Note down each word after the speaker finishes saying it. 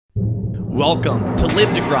Welcome to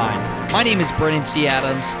Live to Grind. My name is Brennan T.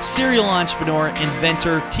 Adams, serial entrepreneur,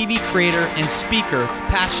 inventor, TV creator, and speaker,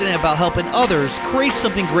 passionate about helping others create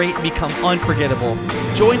something great and become unforgettable.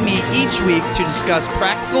 Join me each week to discuss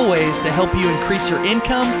practical ways to help you increase your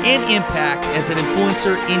income and impact as an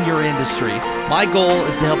influencer in your industry. My goal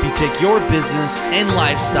is to help you take your business and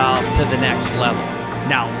lifestyle to the next level.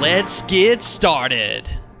 Now let's get started.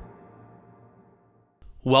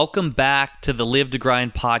 Welcome back to the Live to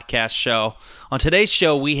Grind podcast show. On today's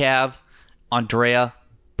show, we have Andrea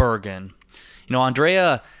Bergin. You know,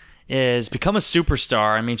 Andrea has become a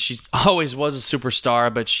superstar. I mean, she always was a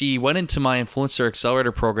superstar, but she went into my Influencer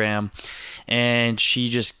Accelerator program and she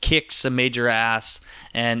just kicked some major ass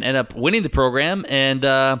and ended up winning the program and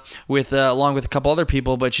along with a couple other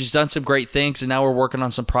people. But she's done some great things, and now we're working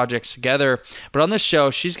on some projects together. But on this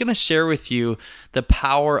show, she's going to share with you the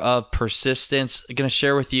power of persistence. I'm going to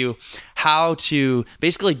share with you how to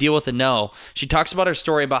basically deal with the no. She talks about her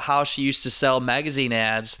story about how she used to sell magazine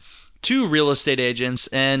ads to real estate agents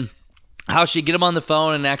and how she'd get them on the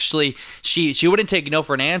phone, and actually she wouldn't take no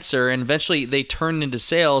for an answer, and eventually they turned into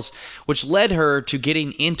sales, which led her to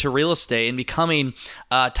getting into real estate and becoming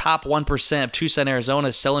top 1% of Tucson,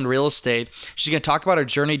 Arizona, selling real estate. She's going to talk about her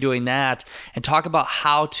journey doing that and talk about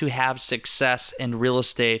how to have success in real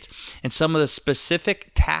estate and some of the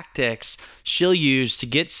specific tactics she'll use to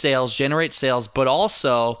get sales, generate sales, but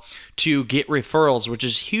also to get referrals, which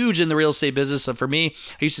is huge in the real estate business. And for me,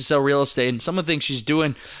 I used to sell real estate, and some of the things she's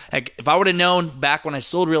doing, like, if I would have known back when I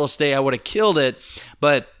sold real estate, I would have killed it.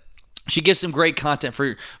 But she gives some great content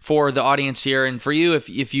for the audience here. And for you,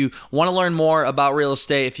 if you want to learn more about real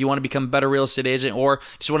estate, if you want to become a better real estate agent, or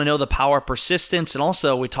just want to know the power of persistence, and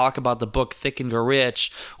also we talk about the book Think and Grow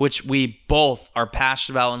Rich, which we both are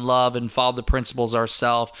passionate about and love and follow the principles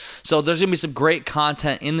ourselves. So there's going to be some great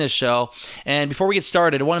content in this show. And before we get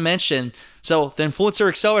started, I want to mention, so the Influencer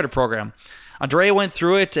Accelerator program, Andrea went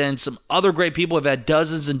through it, and some other great people have had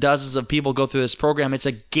dozens and dozens of people go through this program. It's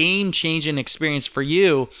a game-changing experience for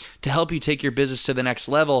you to help you take your business to the next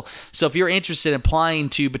level. So if you're interested in applying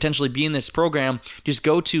to potentially be in this program, just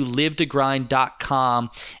go to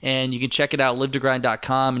livetogrind.com, and you can check it out,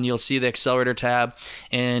 livetogrind.com, and you'll see the Accelerator tab,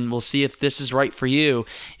 and we'll see if this is right for you.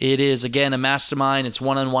 It is, again, a mastermind. It's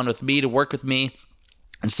one-on-one with me to work with me.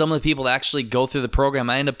 And some of the people that actually go through the program,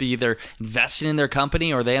 I end up either investing in their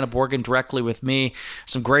company or they end up working directly with me.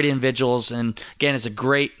 Some great individuals. And again, it's a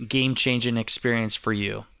great game-changing experience for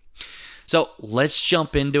you. So let's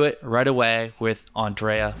jump into it right away with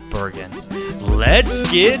Andrea Bergin. Let's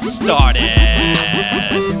get started.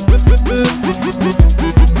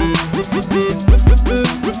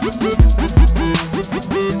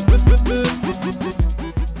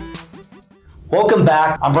 Welcome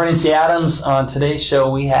back. I'm Brennan T. Adams. On today's show,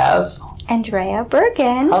 we have Andrea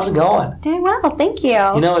Bergin. How's it going? Doing well, thank you.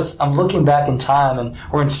 You know, I'm looking back in time, and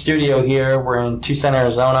we're in studio here. We're in Tucson,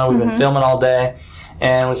 Arizona. We've been filming all day,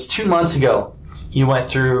 and it was 2 months ago. You went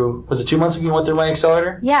through, was it 2 months ago you went through my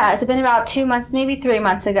accelerator? Yeah, it's been about 2 months, maybe 3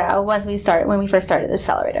 months ago when we first started the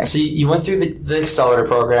accelerator. So you went through the accelerator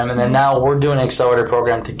program, and then now we're doing an accelerator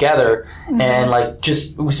program together, and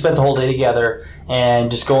we spent the whole day together and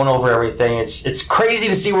just going over everything. It's crazy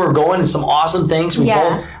to see where we're going and some awesome things. We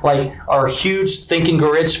both are huge Think and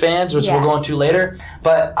Grow Rich fans, which we're going to later.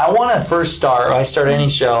 But I want to first start, or I start any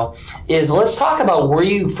show, is let's talk about where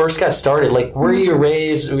you first got started. Like, where you were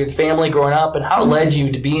raised with family growing up, and how it led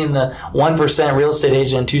you to being the 1% real estate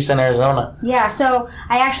agent in Tucson, Arizona. Yeah, so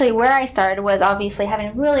where I started was obviously having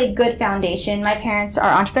a really good foundation. My parents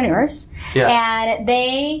are entrepreneurs, and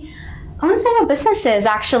they own several businesses,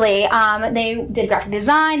 actually. They did graphic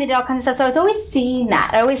design, they did all kinds of stuff. So I was always seeing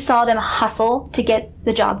that. I always saw them hustle to get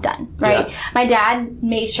the job done, right? Yeah. My dad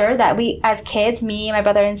made sure that we, as kids, me, my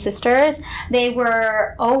brother and sisters, we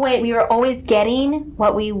were always getting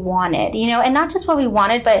what we wanted, and not just what we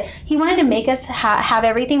wanted, but he wanted to make us have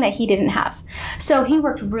everything that he didn't have. So he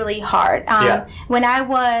worked really hard. When I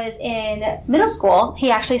was in middle school, he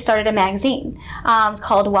actually started a magazine. It's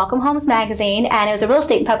called Welcome Homes Magazine, and it was a real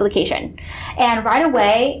estate publication. And right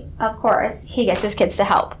away, of course, he gets his kids to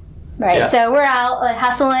help. Right. Yeah. So we're out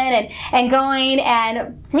hustling and going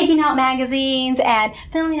and taking out magazines and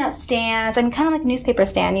filling out stands. I mean, kind of like a newspaper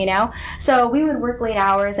stand, So we would work late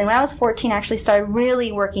hours. And when I was 14, I actually started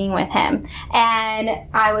really working with him. And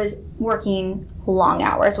I was working long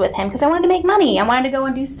hours with him because I wanted to make money. I wanted to go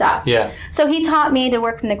and do stuff. Yeah. So he taught me to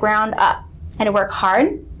work from the ground up and to work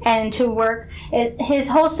hard. And to work, his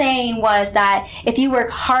whole saying was that if you work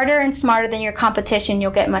harder and smarter than your competition, you'll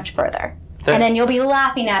get much further. And then you'll be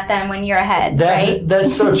laughing at them when you're ahead, right?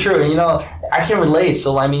 That's so true. You know, I can relate.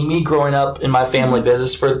 So, I mean, me growing up in my family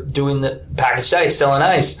business for doing the packaged ice, selling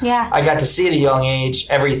ice, I got to see at a young age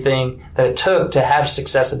everything that it took to have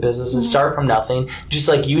success in business and start from nothing, just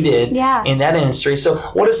like you did in that industry. So,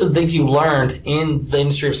 what are some things you learned in the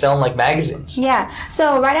industry of selling like magazines? Yeah.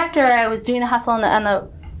 So, right after I was doing the hustle on the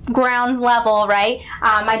ground level, right,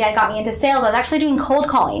 my dad got me into sales. I was actually doing cold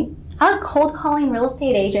calling. I was cold calling real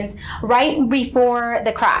estate agents right before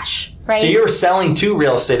the crash, right? So you were selling to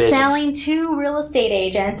real estate agents? Selling to real estate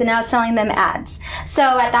agents, and I was selling them ads. So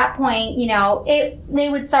at that point, you know, they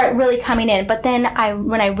would start really coming in. But then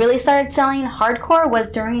when I really started selling hardcore was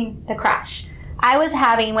during the crash. I was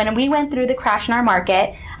having, when we went through the crash in our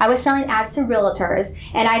market, I was selling ads to realtors,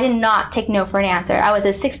 and I did not take no for an answer. I was a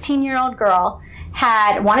 16-year-old girl,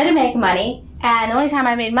 wanted to make money, and the only time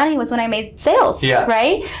I made money was when I made sales,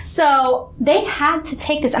 right? So they had to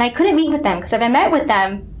take this, and I couldn't meet with them, because if I met with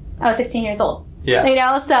them, I was 16 years old. Yeah. You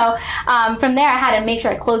know, so from there I had to make sure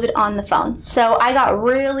I closed it on the phone. So I got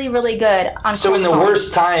really, really good on So in the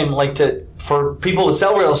worst time, like for people to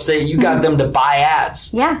sell real estate, you got them to buy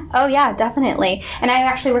ads. Yeah. Oh, yeah, definitely. And I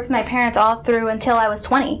actually worked with my parents all through until I was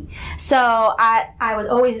 20. So I was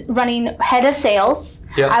always running head of sales.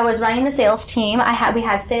 Yep. I was running the sales team. We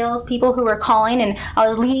had sales people who were calling, and I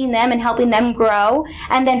was leading them and helping them grow.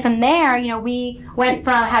 And then from there, you know, we went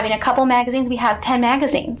from having a couple magazines, we have 10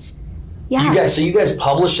 magazines. Yeah. You guys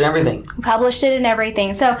published everything. Published it and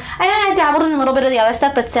everything. So I dabbled in a little bit of the other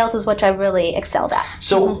stuff, but sales is what I really excelled at.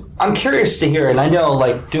 So I'm curious to hear, and I know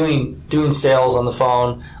like doing sales on the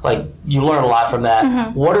phone, like you learn a lot from that.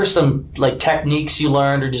 Mm-hmm. What are some like techniques you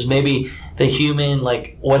learned, or just maybe the human,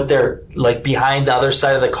 like what they're like behind the other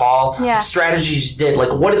side of the call, strategies you did,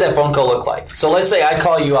 like what did that phone call look like? So let's say I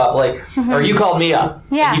call you up, like, or you called me up.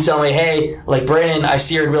 Yeah. You tell me, hey, like Brandon, I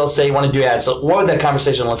see you're in real estate, you want to do ads. So what would that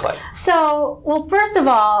conversation look like? So, well, first of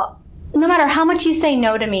all, no matter how much you say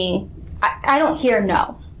no to me, I don't hear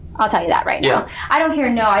no. I'll tell you that right now. I don't hear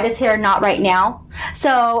no. I just hear not right now.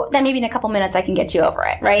 So then maybe in a couple minutes I can get you over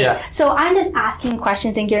it, right? Yeah. So I'm just asking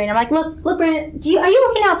questions and gearing. I'm like, look, Brandon, are you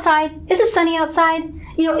looking outside? Is it sunny outside?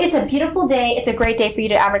 You know, it's a beautiful day. It's a great day for you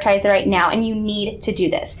to advertise it right now, and you need to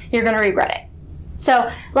do this. You're going to regret it.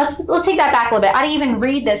 So let's take that back a little bit. I didn't even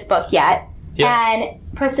read this book yet. Yeah. And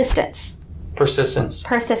persistence. Persistence.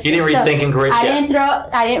 You didn't read Think and Grow Rich yet?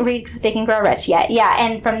 I didn't read Think and Grow Rich yet. Yeah.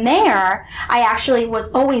 And from there, I actually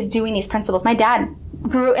was always doing these principles. My dad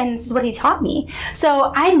grew, and this is what he taught me.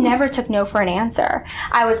 So I never took no for an answer.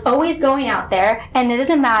 I was always going out there, and it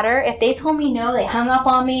doesn't matter if they told me no, they hung up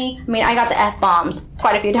on me. I mean, I got the F-bombs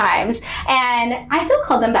quite a few times, and I still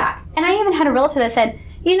called them back. And I even had a realtor that said,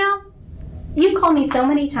 you know, you called me so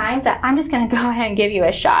many times that I'm just going to go ahead and give you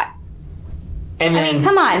a shot. And then, I mean,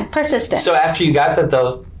 come on, persistence. So after you got that,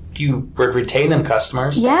 though, you would retain them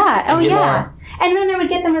customers. Yeah. Oh, yeah. More. And then I would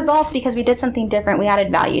get them results because we did something different. We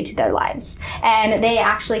added value to their lives. And they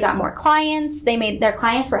actually got more clients. Their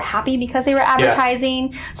clients were happy because they were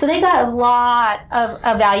advertising. Yeah. So they got a lot of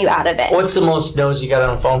value out of it. What's the most no's you got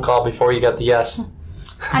on a phone call before you got the yes?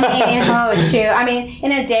 I mean, oh shoot. I mean,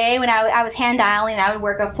 in a day when I was hand dialing, I would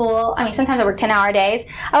work sometimes I work 10-hour days.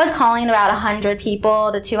 I was calling about 100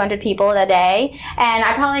 people to 200 people a day. And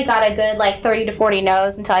I probably got a good like 30 to 40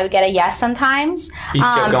 no's until I would get a yes sometimes. You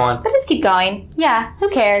just kept going. But just keep going. Yeah, who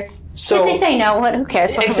cares? So, if they say no, who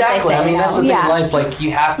cares? Exactly. I mean, that's the thing in life. Like,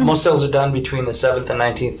 you have, most sales are done between the 7th and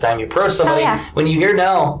 19th time you approach somebody. When you hear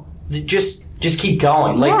no, just keep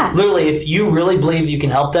going. Like, literally, if you really believe you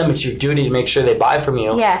can help them, it's your duty to make sure they buy from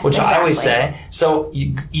you. Yes, which I always say. So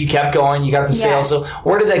you kept going. You got the sales. So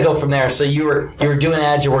where did that go from there? So you were doing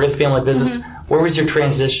ads. You were working at the family business. Mm-hmm. Where was your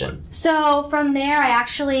transition? So from there, I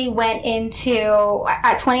actually went into,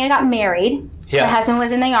 at 20, I got married. Yeah. My husband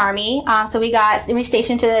was in the Army. So we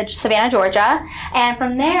stationed to Savannah, Georgia. And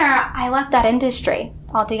from there, I left that industry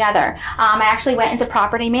altogether. I actually went into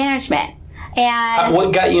property management. And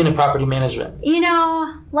what got you into property management? You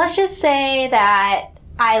know, let's just say that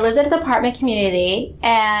I lived in an apartment community,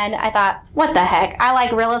 and I thought, what the heck? I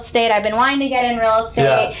like real estate. I've been wanting to get in real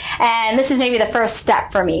estate, and this is maybe the first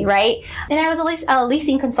step for me, right? And I was a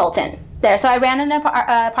leasing consultant there. So I ran an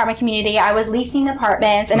apartment community. I was leasing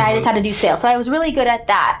apartments, and I just had to do sales. So I was really good at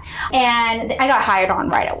that. And I got hired on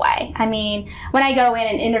right away. I mean, when I go in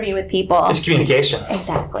and interview with people. It's communication.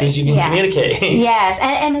 Exactly. Because you can communicate. Yes.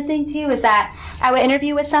 And the thing, too, is that I would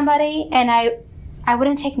interview with somebody, and I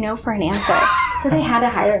wouldn't take no for an answer. So they had to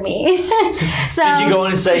hire me. So did you go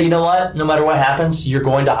in and say, you know what? No matter what happens, you're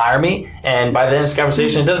going to hire me? And by the end of this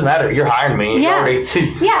conversation, it doesn't matter. You're hiring me. Yeah.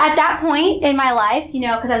 At that point in my life,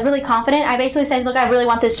 because I was really confident, I basically said, look, I really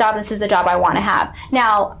want this job. This is the job I want to have.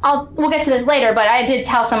 Now, we'll get to this later, but I did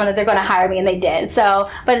tell someone that they're going to hire me, and they did. So,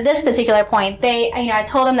 but at this particular point, I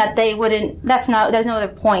told them that they wouldn't, there's no other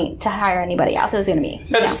point to hire anybody else. It was going to be.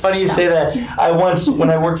 That's funny you say that. I once, when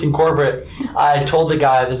I worked in corporate, I told the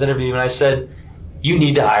guy at this interview, and I said, you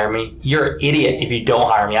need to hire me. You're an idiot if you don't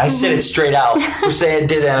hire me. I said it straight out. We're saying it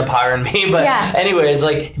did end up hiring me. But anyways,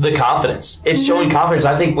 like the confidence. It's showing confidence.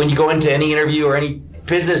 I think when you go into any interview or any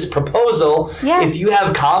business proposal, if you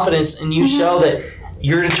have confidence and you show that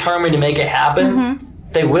you're determined to make it happen,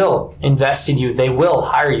 they will invest in you. They will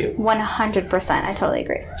hire you. 100%. I totally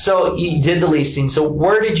agree. So you did the leasing. So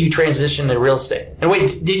where did you transition to real estate? And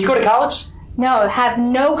wait, did you go to college? No, have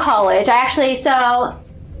no college.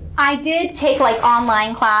 I did take like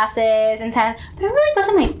online classes and but it really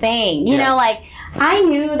wasn't my thing. You know, like I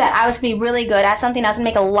knew that I was going to be really good at something. I was going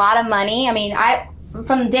to make a lot of money. I mean,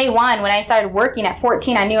 from day one, when I started working at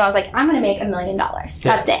 14, I knew I was like, I'm going to make $1 million. That's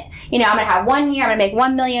it. I'm going to have 1 year. I'm going to make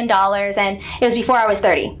 $1 million. And it was before I was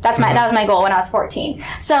 30. That was my goal when I was 14.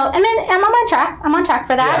 So, and then I'm on my track. I'm on track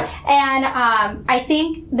for that. Yeah. And I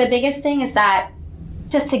think the biggest thing is that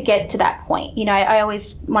just to get to that point, I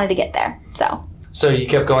always wanted to get there. So you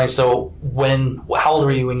kept going. So how old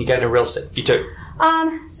were you when you got into real estate? You took?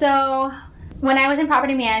 So when I was in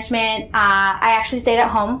property management, I actually stayed at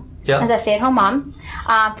home as a stay-at-home mom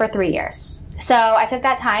for 3 years. So I took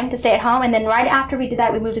that time to stay at home, and then right after we did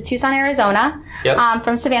that, we moved to Tucson, Arizona,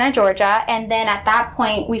 from Savannah, Georgia. And then at that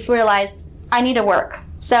point, we realized I need to work.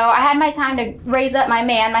 So I had my time to raise up my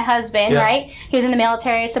husband, right? He was in the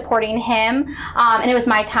military, supporting him, and it was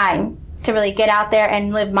my time to really get out there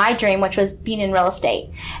and live my dream, which was being in real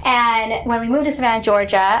estate. And when we moved to Savannah,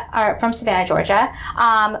 Georgia, from Savannah, Georgia,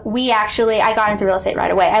 I got into real estate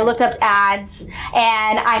right away. I looked up ads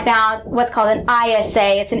and I found what's called an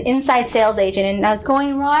ISA. It's an inside sales agent. And I was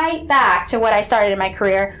going right back to what I started in my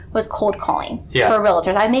career, was cold calling for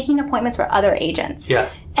realtors. I'm making appointments for other agents.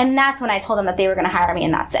 Yeah. And that's when I told them that they were going to hire me,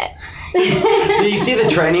 and that's it. You see the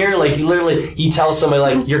trend here? Like, you tell somebody,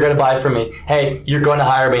 like, you're going to buy from me. Hey, you're going to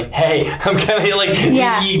hire me. Hey, I'm going to, like,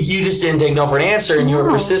 you just didn't take no for an answer, and you were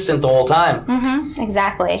persistent the whole time. Mm-hmm.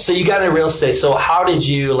 Exactly. So you got into real estate. So how did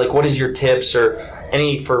you, like, what is your tips or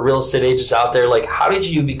any for real estate agents out there? Like, how did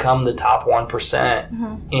you become the top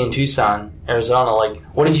 1% in Tucson, Arizona? Like,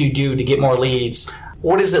 what did you do to get more leads?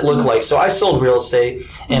 What does it look like? So I sold real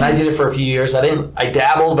estate, and I did it for a few years. I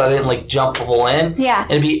dabbled, but I didn't like jump full in. Yeah.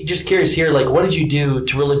 And be just curious here, like, what did you do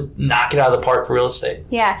to really knock it out of the park for real estate?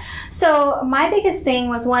 Yeah. So my biggest thing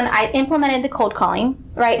was when I implemented the cold calling,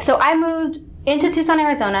 right? So I moved into Tucson,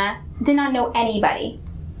 Arizona, did not know anybody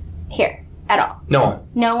here at all. No one.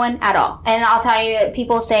 No one at all. And I'll tell you,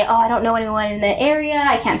 people say, oh, I don't know anyone in the area,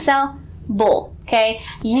 I can't sell. Bull. Okay,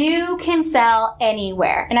 you can sell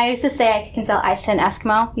anywhere. And I used to say I can sell ice to an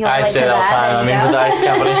Eskimo. I say that all the time. I'm in with the ice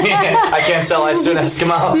company. I can't sell ice to an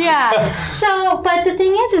Eskimo. Yeah. So, but the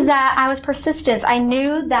thing is that I was persistent. I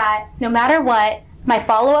knew that no matter what, my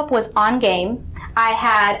follow-up was on game.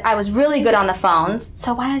 I was really good on the phones,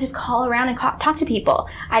 so why not just call around and talk to people?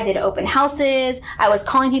 I did open houses, I was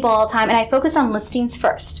calling people all the time, and I focused on listings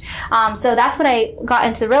first. So that's when I got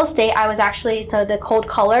into the real estate. I was actually the cold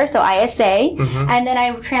caller, so ISA, and then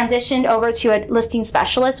I transitioned over to a listing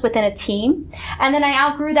specialist within a team. And then I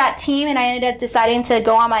outgrew that team, and I ended up deciding to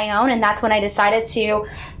go on my own, and that's when I decided to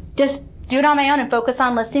just do it on my own and focus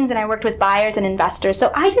on listings, and I worked with buyers and investors.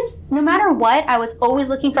 So no matter what, I was always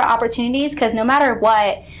looking for opportunities, because no matter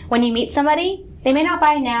what, when you meet somebody, they may not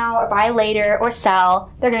buy now or buy later or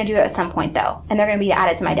sell. They're going to do it at some point, though, and they're going to be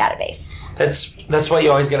added to my database. That's why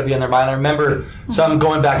you always got to be on their mind. I remember, so I'm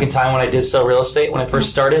going back in time when I did sell real estate, when I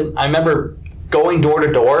first started. I remember going door to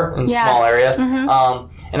door in a small area,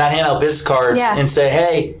 and I'd hand out business cards and say,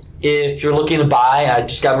 hey, if you're looking to buy, I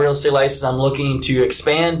just got a real estate license, I'm looking to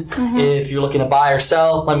expand. If you're looking to buy or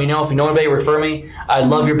sell, let me know. If you know anybody, refer me. I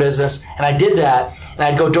love your business. And I did that, and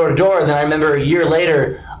I'd go door to door. And then I remember a year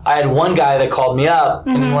later, I had one guy that called me up,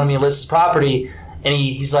 and he wanted me to list his property. And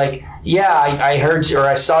he's like, yeah, I heard you, or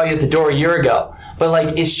I saw you at the door a year ago. But,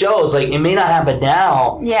 like, it shows, like, it may not happen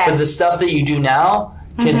now, but the stuff that you do now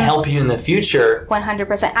can help you in the future.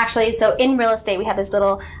 100%. Actually, so in real estate, we have this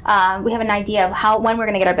little, we have an idea of when we're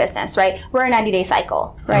going to get our business, right? We're a 90-day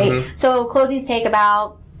cycle, right? So closings take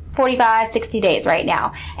about 45, 60 days right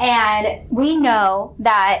now. And we know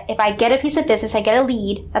that if I get a piece of business, I get a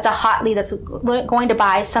lead, that's a hot lead that's going to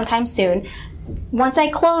buy sometime soon. Once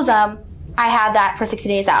I close them, I have that for 60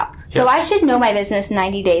 days out. So I should know my business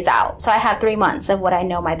 90 days out. So I have 3 months of what I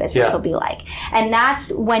know my business will be like. And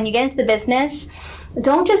that's when you get into the business,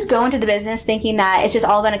 don't just go into the business thinking that it's just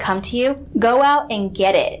all going to come to you. Go out and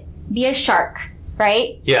get it. Be a shark.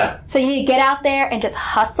 Right? Yeah. So you need to get out there and just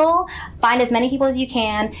hustle, find as many people as you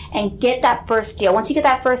can, and get that first deal. Once you get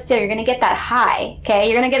that first deal, you're going to get that high, okay?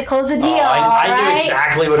 You're going to close the deal, I knew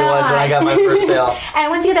exactly what it was when I got my first sale.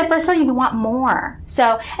 And once you get that first deal, you want more.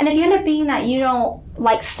 So, and if you end up being that you don't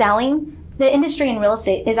like selling, the industry in real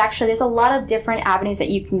estate is actually, there's a lot of different avenues that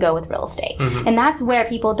you can go with real estate. And that's where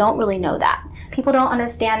people don't really know that. People don't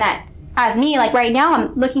understand that. As me, like right now,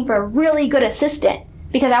 I'm looking for a really good assistant.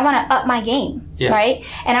 Because I want to up my game, right?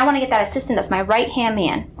 And I want to get that assistant that's my right-hand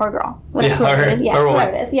man or girl. Whoever it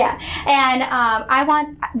is. Yeah.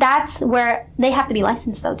 And that's where they have to be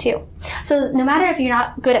licensed though too. So no matter if you're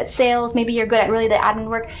not good at sales, maybe you're good at really the admin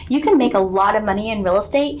work, you can make a lot of money in real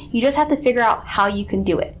estate. You just have to figure out how you can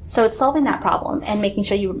do it. So it's solving that problem and making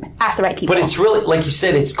sure you ask the right people. But it's really, like you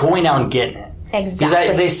said, it's going out and getting it. Exactly.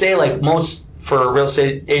 Because they say like most... for real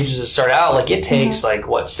estate agents to start out, like it takes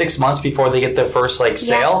 6 months before they get their first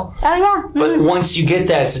sale. Oh yeah. But once you get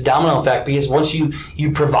that, it's a domino effect because once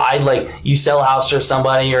you provide, like you sell a house for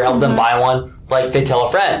somebody or help them buy one, like they tell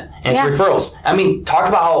a friend and it's referrals. I mean, talk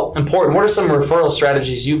about how important, what are some referral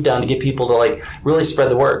strategies you've done to get people to like really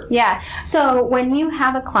spread the word? Yeah. So when you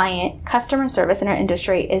have a client, customer service in our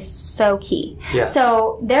industry is so key. Yeah.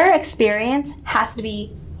 So their experience has to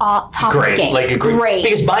be top of the game. Great.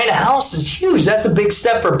 Because buying a house is huge. That's a big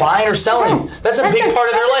step for buying or selling. Yes. That's a big part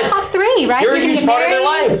of their life. Top 3, right? You're a huge part of their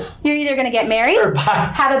life. You're either going to get married, or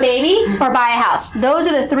have a baby, or buy a house. Those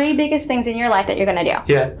are the 3 biggest things in your life that you're going to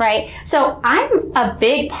do. Yeah. Right? So I'm a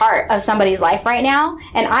big part of somebody's life right now,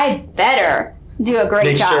 and I better do a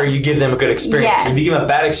great job. Make sure you give them a good experience. Yes. If you give them a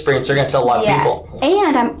bad experience, they're going to tell a lot of people.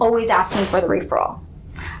 And I'm always asking for the referral.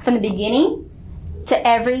 From the beginning to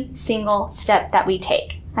every single step that we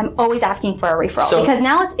take. I'm always asking for a referral because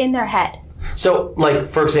now it's in their head. So, like,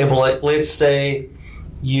 for example, let's say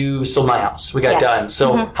you sold my house. We got done.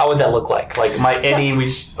 So, how would that look like? Like,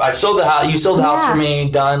 I sold the house. You sold the house for me.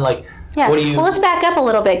 Done. Like, what do you? Well, let's back up a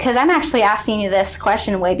little bit because I'm actually asking you this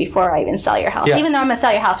question way before I even sell your house. Even though I'm going to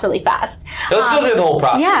sell your house really fast. Let's go through the whole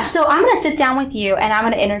process. Yeah. So I'm going to sit down with you and I'm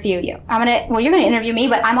going to interview you. You're going to interview me,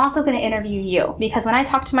 but I'm also going to interview you because when I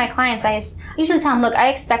talk to my clients, I usually tell them, look, I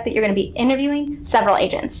expect that you're going to be interviewing several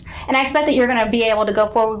agents, and I expect that you're going to be able to go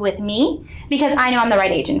forward with me because I know I'm the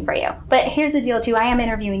right agent for you. But here's the deal too: I am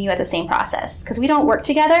interviewing you at the same process because we don't work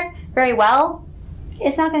together very well.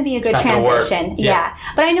 It's not going to be a good transition. Yeah.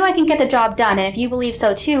 But I know I can get the job done. And if you believe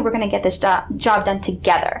so too, we're going to get this job done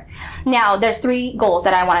together. Now, there's 3 goals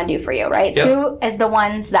that I want to do for you, right? 2 is the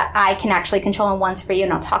ones that I can actually control, and 1's for you.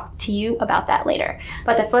 And I'll talk to you about that later.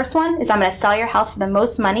 But the first one is I'm going to sell your house for the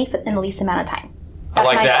most money in the least amount of time. That's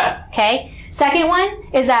I like that. Goal, okay. Second one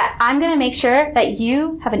is that I'm going to make sure that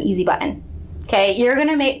you have an easy button. Okay. You're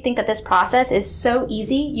going to think that this process is so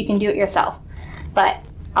easy, you can do it yourself. But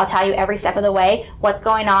I'll tell you every step of the way what's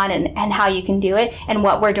going on and how you can do it and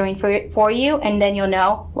what we're doing for you, and then you'll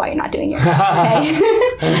know why you're not doing yours. Okay?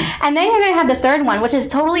 And then you're going to have the third one, which is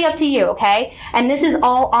totally up to you, okay? And this is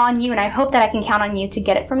all on you, and I hope that I can count on you to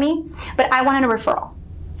get it from me. But I wanted a referral.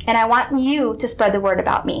 And I want you to spread the word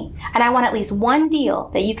about me. And I want at least 1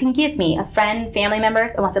 deal that you can give me, a friend, family member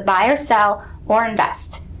that wants to buy or sell or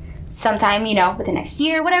invest. Sometime, within the next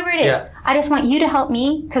year, whatever it is. Yeah. I just want you to help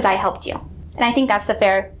me because I helped you. And I think that's the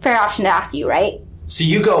fair option to ask you, right? So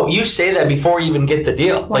you say that before you even get the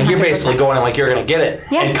deal. 100%. Like you're basically going in like you're going to get it.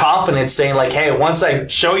 Yeah. And confidence saying like, hey, once I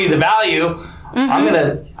show you the value,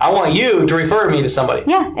 I want you to refer me to somebody.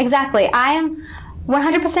 Yeah, exactly. I am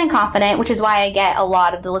 100% confident, which is why I get a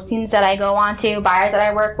lot of the listings that I go on to, buyers that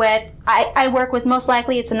I work with. I work with most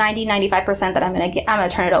likely it's a 90-95% that I'm going to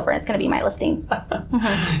turn it over. It's going to be my listing.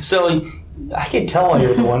 So I can tell why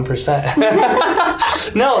you're the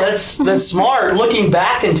 1%. No, that's smart. Looking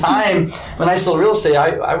back in time, when I sold real estate,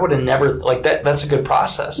 I would have never like that. That's a good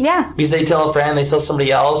process. Yeah. Because they tell a friend, they tell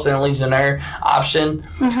somebody else, and it leads to another option.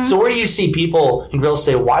 So where do you see people in real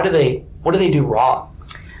estate? What do they do wrong?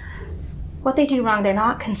 What they do wrong, they're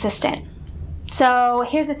not consistent. So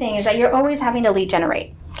here's the thing: is that you're always having to lead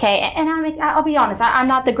generate. Okay, and I'll be honest, I'm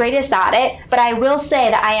not the greatest at it, but I will say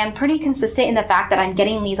that I am pretty consistent in the fact that I'm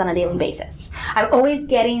getting leads on a daily basis. I'm always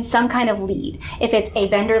getting some kind of lead. If it's a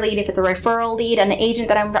vendor lead, if it's a referral lead, an agent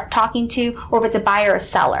that I'm talking to, or if it's a buyer or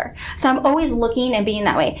seller. So I'm always looking and being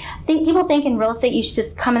that way. People think in real estate you should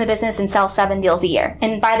just come in the business and sell 7 deals a year.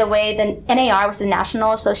 And by the way, the NAR, which is the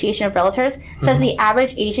National Association of Realtors, says the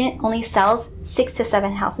average agent only sells 6 to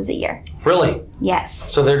 7 houses a year. Really?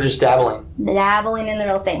 Yes. So they're just dabbling in the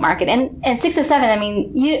real estate market. And 6 to 7, I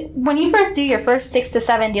mean, when you first do your first 6 to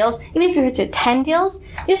 7 deals, even if you first do 10 deals,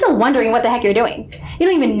 you're still wondering what the heck you're doing. You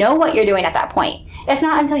don't even know what you're doing at that point. It's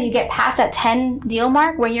not until you get past that 10 deal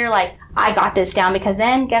mark when you're like, I got this down, because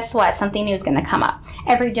then guess what? Something new is going to come up.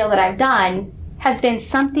 Every deal that I've done has been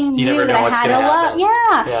something new that I had to love.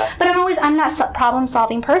 Yeah. But I'm not a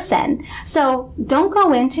problem-solving person. So don't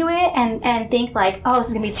go into it and think like, oh, this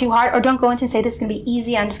is going to be too hard. Or don't go into and say, this is going to be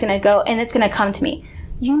easy. I'm just going to go and it's going to come to me.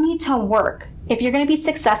 You need to work. If you're going to be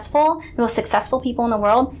successful, the most successful people in the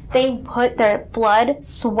world, they put their blood,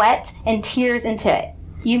 sweat, and tears into it.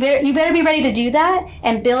 You better be ready to do that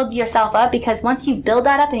and build yourself up, because once you build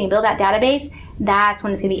that up and you build that database, that's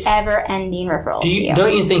when it's going to be ever-ending referrals.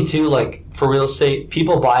 Don't you think, too, like, for real estate,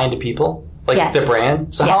 people buy into people? Like, yes. The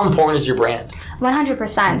brand? So how important is your brand?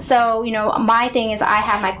 100%. So, my thing is I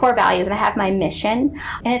have my core values and I have my mission.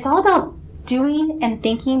 And it's all about doing and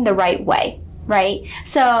thinking the right way, right?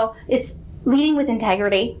 So it's leading with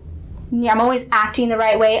integrity. I'm always acting the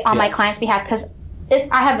right way on my client's behalf, because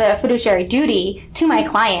I have a fiduciary duty to my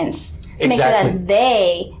clients to make sure that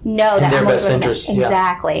they know that I'm always with them.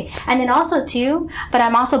 Exactly. And then also too, but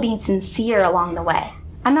I'm also being sincere along the way.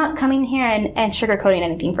 I'm not coming here and sugarcoating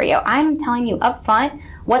anything for you. I'm telling you up front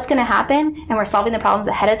what's going to happen, and we're solving the problems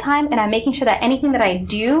ahead of time, and I'm making sure that anything that I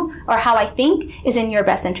do or how I think is in your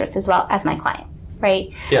best interest as well as my client,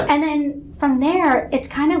 right? Yeah. And then from there, it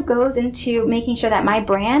kind of goes into making sure that my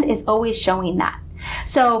brand is always showing that.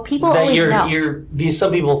 So people always know.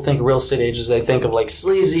 Some people think real estate agents, they think of like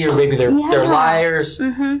sleazy, or maybe they're liars.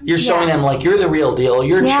 Mm-hmm. You're showing them like you're the real deal.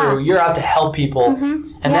 You're true. You're out to help people.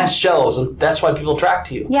 Mm-hmm. And that shows. And that's why people attract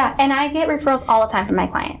to you. Yeah. And I get referrals all the time from my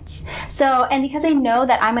clients. So, and because they know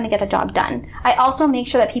that I'm going to get the job done, I also make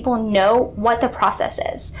sure that people know what the process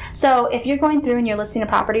is. So if you're going through and you're listing a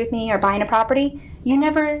property with me or buying a property, you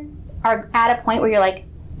never are at a point where you're like,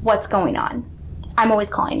 what's going on? I'm always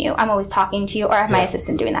calling you. I'm always talking to you, or I have my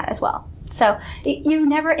assistant doing that as well. So you're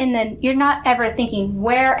not ever thinking,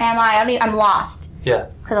 where am I? I'm lost. Yeah.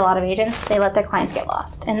 Because a lot of agents, they let their clients get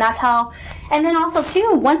lost. And that's how, and then also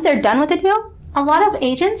too, once they're done with the deal, a lot of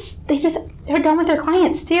agents, they're done with their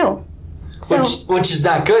clients too. So, which is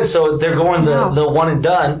not good. So they're going the one and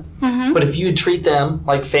done. Mm-hmm. But if you treat them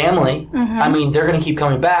like family, I mean, they're going to keep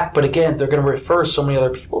coming back. But again, they're going to refer so many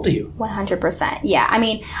other people to you. 100%. Yeah. I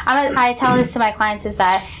mean, I tell this to my clients is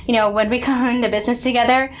that, when we come into business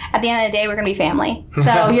together, at the end of the day, we're going to be family.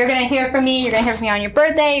 So you're going to hear from me. You're going to hear from me on your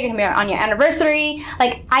birthday. You're going to hear on your anniversary.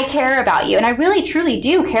 Like, I care about you. And I really, truly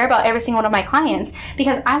do care about every single one of my clients,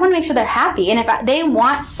 because I want to make sure they're happy. And if they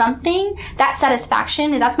want something, that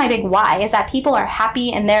satisfaction, and that's my big why, is that people are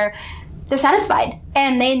happy and they're satisfied,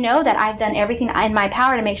 and they know that I've done everything in my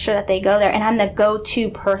power to make sure that they go there, and I'm the go-to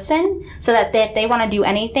person, so that if they want to do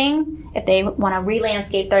anything, if they want to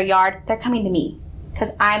re-landscape their yard, they're coming to me,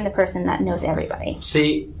 because I'm the person that knows everybody.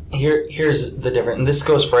 See, here's the difference, and this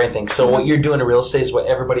goes for anything. So what you're doing in real estate is what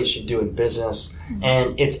everybody should do in business,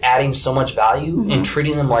 and it's adding so much value and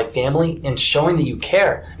treating them like family and showing that you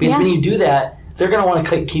care, because when you do that, they're going to want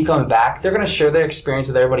to keep coming back. They're going to share their experience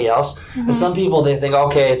with everybody else. Mm-hmm. Some people, they think,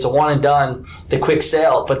 okay, it's a one and done, the quick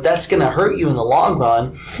sale, but that's going to hurt you in the long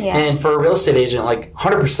run. Yes. And for a real estate agent, like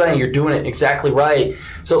 100%, you're doing it exactly right.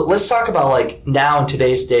 So let's talk about like now in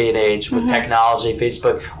today's day and age with technology,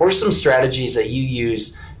 Facebook, what are some strategies that you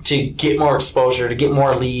use to get more exposure, to get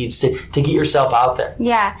more leads, to get yourself out there?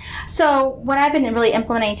 Yeah. So what I've been really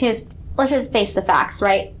implementing too is, let's just face the facts,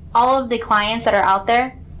 right? All of the clients that are out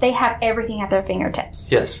there, they have everything at their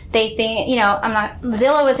fingertips. Yes. They think,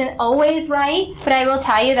 Zillow isn't always right, but I will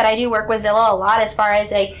tell you that I do work with Zillow a lot, as far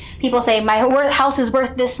as like people say, my house is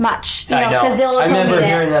worth this much. I know. I remember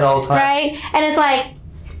hearing that all the time. Right? And it's like,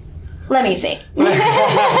 let me see.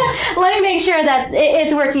 Let me make sure that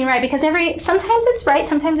it's working right, because sometimes it's right,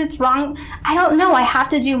 sometimes it's wrong. I don't know. I have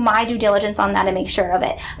to do my due diligence on that to make sure of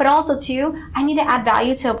it. But also too, I need to add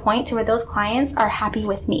value to a point to where those clients are happy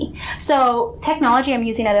with me. So technology I'm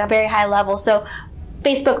using at a very high level. So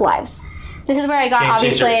Facebook Lives. This is where I got,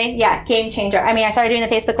 game changer. I mean, I started doing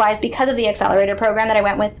the Facebook Lives because of the accelerator program that I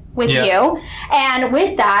went with you. And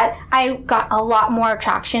with that, I got a lot more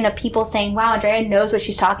traction of people saying, wow, Andrea knows what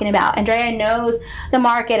she's talking about. Andrea knows the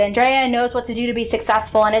market. Andrea knows what to do to be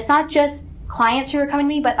successful. And it's not just clients who are coming to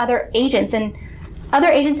me, but other agents. And other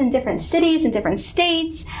agents in different cities, in different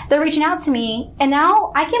states. They're reaching out to me, and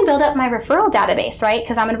now I can build up my referral database, right?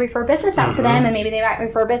 Because I'm going to refer business out to them, and maybe they might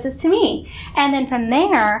refer business to me. And then from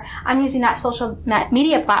there, I'm using that social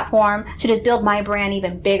media platform to just build my brand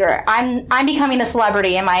even bigger. I'm becoming a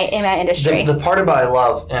celebrity in my industry. The part about I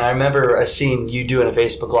love, and I remember I seen you doing a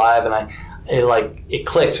Facebook Live, and it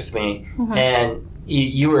clicked with me, and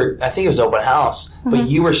you were, I think it was open house, but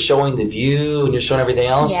you were showing the view and you're showing everything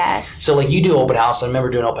else. Yes. So like you do open house. I remember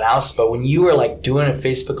doing open house, but when you were like doing a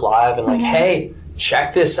Facebook Live and like, hey,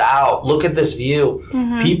 check this out. Look at this view.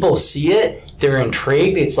 People see it. They're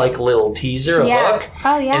intrigued. It's like a little teaser, a hook.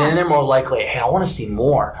 Oh, yeah. And then they're more likely, hey, I want to see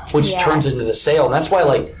more, which turns into the sale. And that's why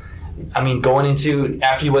going into,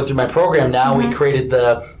 after you went through my program, now we created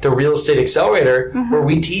the Real Estate Accelerator where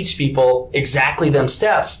we teach people exactly them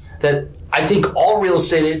steps that I think all real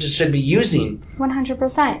estate agents should be using.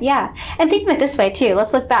 100%, yeah. And think of it this way, too.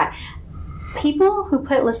 Let's look back. People who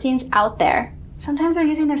put listings out there, sometimes they're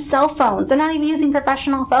using their cell phones. They're not even using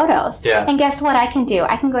professional photos. Yeah. And guess what I can do?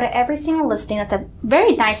 I can go to every single listing that's a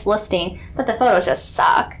very nice listing, but the photos just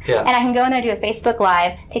suck. Yeah. And I can go in there, do a Facebook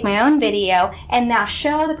Live, take my own video, and now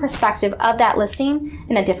show the perspective of that listing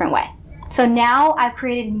in a different way. So now I've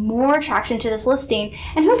created more attraction to this listing,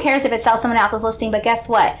 and who cares if it sells someone else's listing, but guess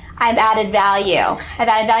what? I've added value. And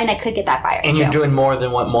I could get that buyer. And you're doing more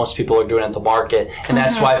than what most people are doing at the market. And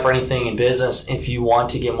that's why for anything in business, if you want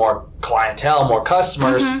to get more clientele, more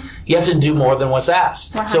customers, you have to do more than what's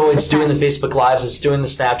asked. 100%. So it's doing the Facebook Lives, it's doing the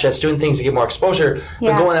Snapchats, doing things to get more exposure.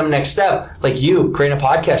 But going on the next step, like you, create a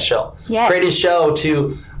podcast show. Yes. Create a show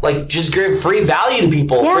to just give free value to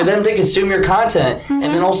people for them to consume your content. And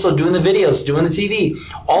then also doing the videos, doing the TV.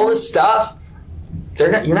 All this stuff,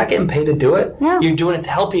 you're not getting paid to do it. No. You're doing it to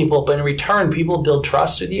help people, but in return, people build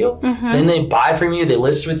trust with you. Then they buy from you, they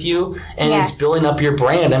list with you, and it's building up your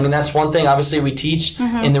brand. I mean, that's one thing, obviously, we teach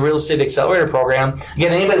in the Real Estate Accelerator program.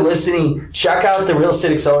 Again, anybody listening, check out the Real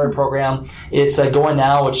Estate Accelerator program. It's going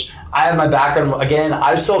now, which I have my background. Again,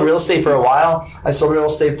 I've sold real estate for a while. I sold real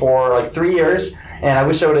estate for 3 years, and I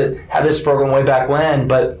wish I would have had this program way back when,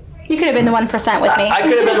 but You could have been the 1% with me. I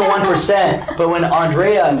could have been the 1%, but when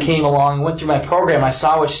Andrea came along and went through my program, I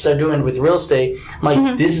saw what she started doing with real estate. I'm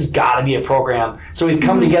like, this has got to be a program. So we've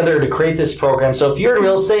come together to create this program. So if you're in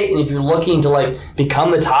real estate and if you're looking to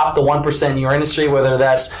become the 1% in your industry, whether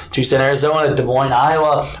that's Tucson, Arizona, Des Moines,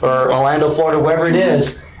 Iowa, or Orlando, Florida, wherever it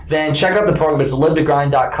is, then check out the program. It's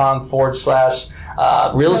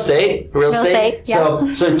livetogrind.com/real estate. Real estate.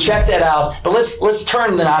 So check that out. But let's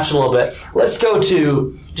turn the notch a little bit. Let's go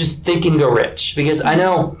to just Think and Go Rich, because I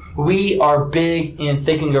know we are big in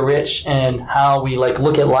Think and Go Rich and how we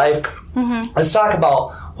look at life. Let's talk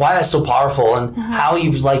about why that's so powerful and how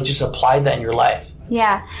you've just applied that in your life.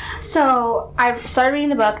 Yeah. So I started reading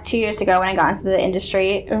the book 2 years ago when I got into the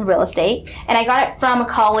industry in real estate. And I got it from a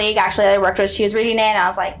colleague, actually, that I worked with. She was reading it, and I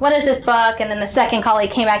was like, what is this book? And then the second colleague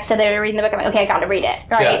came back and said they were reading the book. I'm like, okay, I got to read it.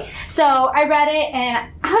 Right? Yeah. So I read it, and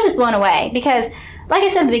I was just blown away because, like I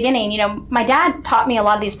said at the beginning, my dad taught me a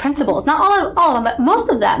lot of these principles. Not all of them, but most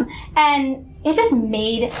of them. And it just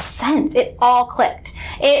made sense. It all clicked.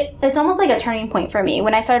 It's almost like a turning point for me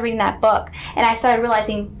when I started reading that book, and I started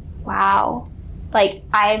realizing, wow, I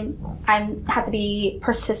have to be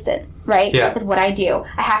persistent, right? Yeah. With what I do.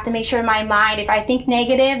 I have to make sure in my mind, if I think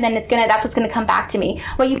negative, then that's what's going to come back to me.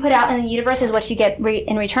 What you put out in the universe is what you get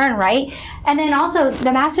in return, right? And then also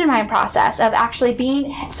the mastermind process of actually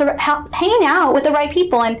hanging out with the right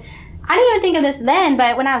people. And I didn't even think of this then,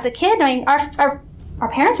 but when I was a kid, our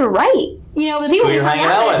parents were right. The people who you're hanging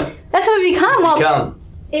out with. That's what we become.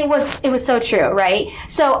 It was so true, right?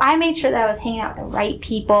 So I made sure that I was hanging out with the right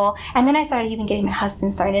people, and then I started even getting my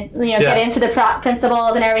husband started, get into the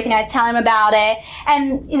principles and everything. I'd tell him about it,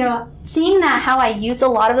 and seeing that how I used a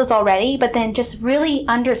lot of those already, but then just really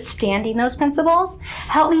understanding those principles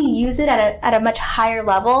helped me use it at a much higher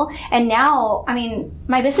level. And now,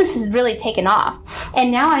 my business has really taken off, and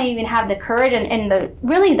now I even have the courage and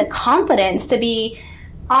the confidence to be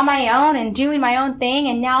on my own and doing my own thing,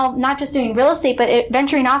 and now not just doing real estate, but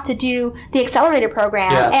venturing off to do the accelerator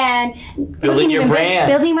program and building your brand,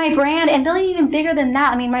 building my brand, and building even bigger than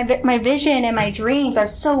that. My vision and my dreams are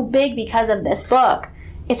so big because of this book.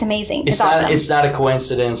 It's amazing. It's awesome. It's not a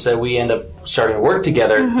coincidence that we end up starting to work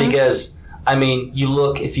together because, you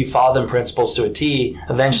look, if you follow them principles to a T,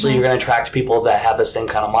 eventually you're going to attract people that have the same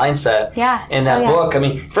kind of mindset. Yeah. In that book,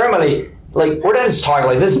 for everybody, we're not just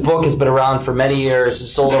talking, this book has been around for many years.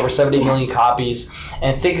 It's sold over 70 million copies.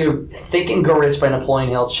 And Think and Go Rich by Napoleon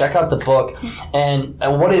Hill. Check out the book. And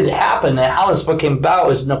what had happened and how this book came about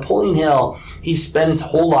was Napoleon Hill, he spent his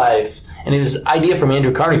whole life, and it was an idea from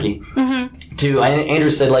Andrew Carnegie, Andrew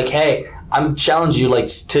said, like, hey, I'm challenging you, like,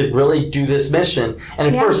 to really do this mission. And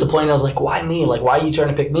at first, Napoleon Hill was like, why me? Like, why are you trying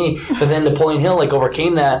to pick me? But then Napoleon Hill, like,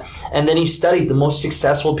 overcame that. And then he studied the most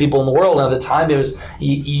successful people in the world. And at the time, it was,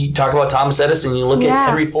 you talk about Thomas Edison, you look at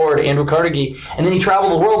Henry Ford, Andrew Carnegie, and then he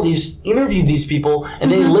traveled the world, he's interviewed these people, and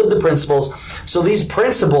then he lived the principles. So these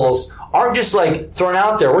principles aren't just, like, thrown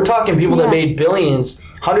out there. We're talking people that made billions,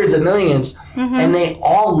 hundreds of millions, and they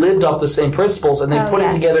all lived off the same principles, and they put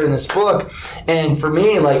it together in this book. And for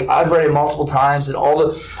me, like, I've read it multiple times, and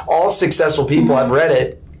all successful people, I've read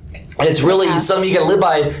it. And it's really something you got to live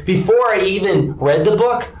by. Before I even read the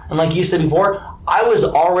book, and like you said before, I was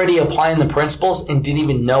already applying the principles and didn't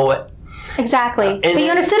even know it. Exactly. But you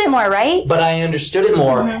understood it more, right? But I understood it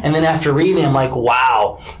more. And then after reading, I'm like,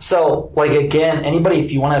 wow. So, like, again, anybody,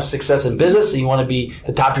 if you want to have success in business, and you want to be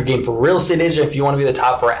the top of your game for real estate agent, if you want to be the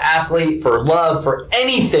top for an athlete, for love, for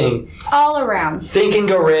anything. All around. Think and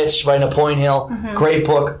Go Rich by Napoleon Hill. Great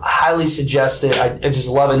book. Highly suggest it. I just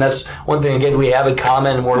love it. And that's one thing, again, we have in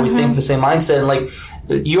common where we think the same mindset. And, like,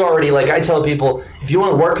 you already, like, I tell people, if you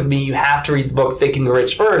want to work with me, you have to read the book Think and Go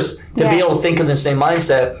Rich first to be able to think in the same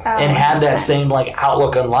mindset and have that same, like,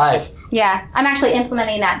 outlook on life. Yeah, I'm actually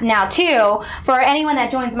implementing that now too. For anyone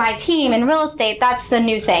that joins my team in real estate, that's the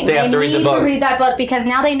new thing. They have to read the book. They need to read that book because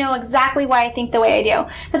now they know exactly why I think the way I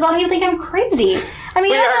do. Because a lot of people think I'm crazy. I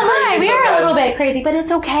mean, we are a little bit crazy, but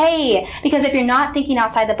it's okay. Because if you're not thinking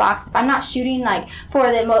outside the box, if I'm not shooting, like,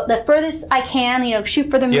 for the furthest I can, shoot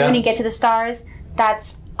for the moon and get to the stars,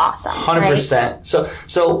 that's awesome. 100%. Right?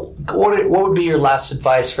 So what would be your last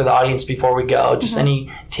advice for the audience before we go? Just any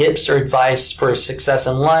tips or advice for success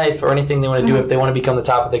in life or anything they want to do if they want to become the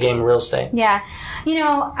top of the game in real estate? Yeah.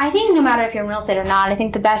 I think no matter if you're in real estate or not, I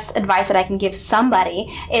think the best advice that I can give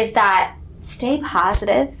somebody is that stay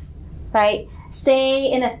positive, right?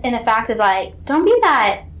 Stay in the fact of, like, don't be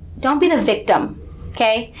the victim.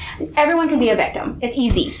 Okay? Everyone can be a victim. It's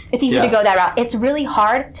easy. It's easy to go that route. It's really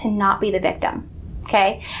hard to not be the victim.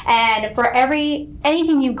 Okay? And for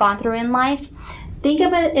anything you've gone through in life, think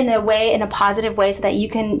of it in a positive way so that you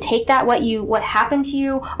can take that, what happened to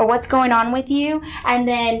you or what's going on with you, and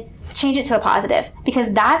then change it to a positive. Because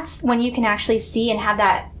that's when you can actually see and have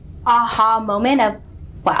that aha moment of,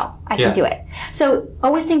 wow, I can do it. So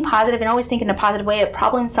always think positive and always think in a positive way of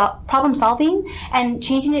problem solving and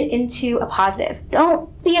changing it into a positive.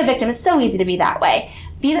 Don't be a victim. It's so easy to be that way.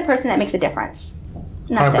 Be the person that makes a difference.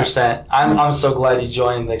 100%. I'm so glad you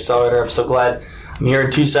joined the Accelerator. I'm so glad I'm here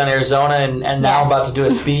in Tucson, Arizona, and now I'm about to do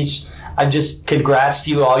a speech. I'm just, congrats to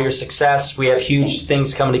you, all your success. We have huge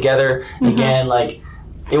things coming together. Again, like,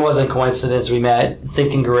 it wasn't coincidence we met.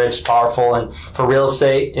 Think and Go Rich, powerful. And for real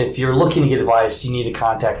estate, if you're looking to get advice, you need to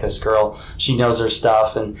contact this girl. She knows her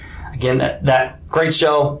stuff. And again, that great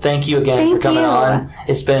show. Thank you again for coming on.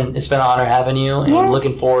 It's been an honor having you, and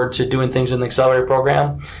looking forward to doing things in the Accelerator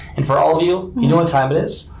program. And for all of you, you know what time it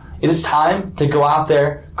is. It is time to go out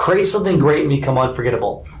there, create something great, and become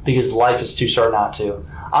unforgettable, because life is too short not to.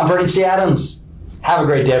 I'm Bergin C. Adams. Have a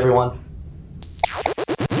great day, everyone.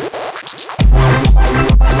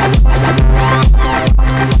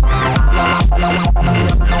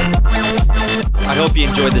 I hope you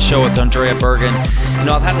enjoyed the show with Andrea Bergin.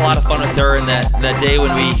 I've had a lot of fun with her, and that day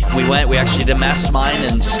when we actually did a mastermind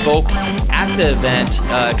and spoke at the event,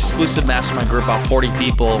 exclusive mastermind group, about 40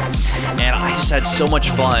 people, and I just had so much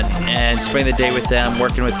fun and spending the day with them,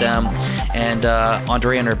 working with them, and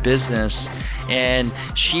Andrea and her business. And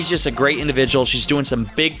she's just a great individual. She's doing some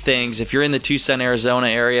big things. If you're in the Tucson, Arizona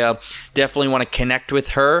area, definitely want to connect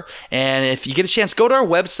with her. And if you get a chance, go to our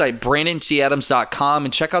website, BrandonCAdams.com,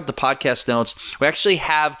 and check out the podcast notes. We actually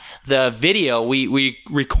have the video. We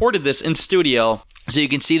recorded this in studio, so you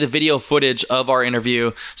can see the video footage of our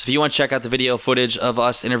interview. So if you want to check out the video footage of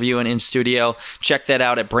us interviewing in studio, check that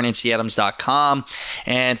out at BrandonCAdams.com.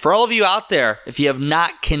 And for all of you out there, if you have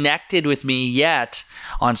not connected with me yet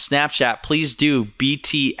on Snapchat, please do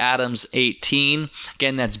BTAdams18.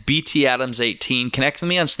 Again, that's BTAdams18. Connect with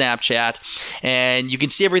me on Snapchat, and you can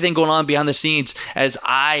see everything going on behind the scenes as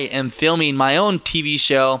I am filming my own TV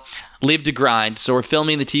show, Live to Grind. So we're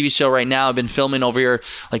filming the TV show right now. I've been filming over here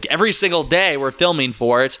like every single day. We're filming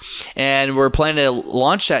for it, and we're planning to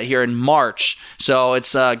launch that here in March. So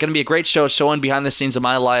it's going to be a great show showing behind the scenes of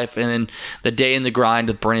my life and the day in the grind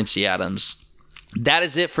with Bergin C. Adams. That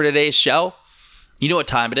is it for today's show. You know what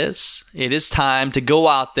time it is. It is time to go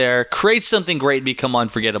out there, create something great, and become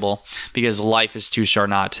unforgettable, because life is too short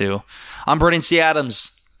not to. I'm Bergin C.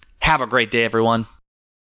 Adams. Have a great day, everyone.